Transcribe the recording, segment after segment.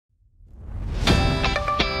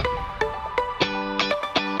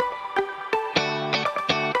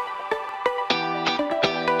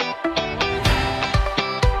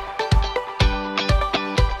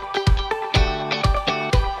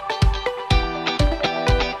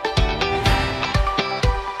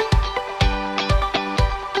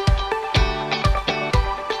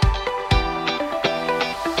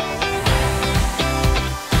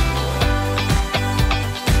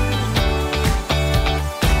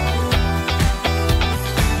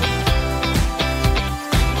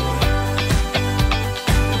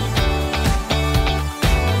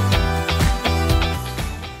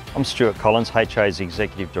Stuart Collins, HIA's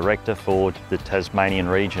Executive Director for the Tasmanian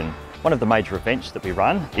region. One of the major events that we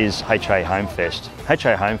run is HIA Homefest.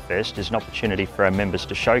 HIA Homefest is an opportunity for our members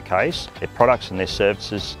to showcase their products and their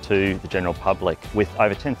services to the general public. With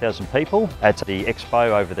over 10,000 people at the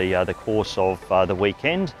expo over the course of the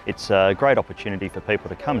weekend, it's a great opportunity for people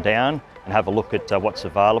to come down and have a look at what's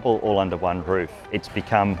available all under one roof. It's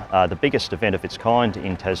become the biggest event of its kind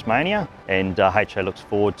in Tasmania, and HIA looks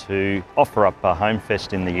forward to offer up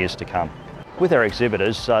Homefest in the years to come. With our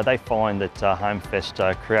exhibitors, they find that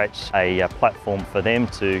Homefest creates a platform for them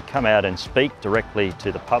to come out and speak directly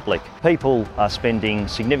to the public. People are spending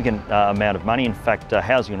significant amount of money. In fact,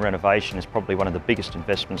 housing and renovation is probably one of the biggest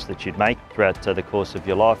investments that you'd make throughout the course of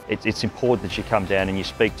your life. It's important that you come down and you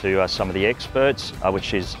speak to some of the experts,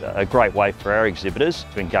 which is a great way for our exhibitors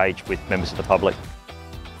to engage with members of the public.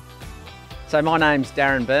 So my name's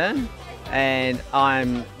Darren Byrne and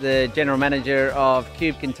I'm the General Manager of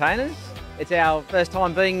Cube Containers. It's our first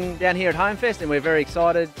time being down here at Homefest and we're very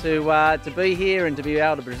excited to be here and to be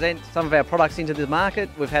able to present some of our products into the market.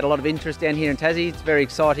 We've had a lot of interest down here in Tassie. It's very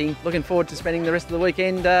exciting. Looking forward to spending the rest of the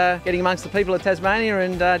weekend getting amongst the people of Tasmania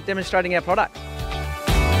and demonstrating our products.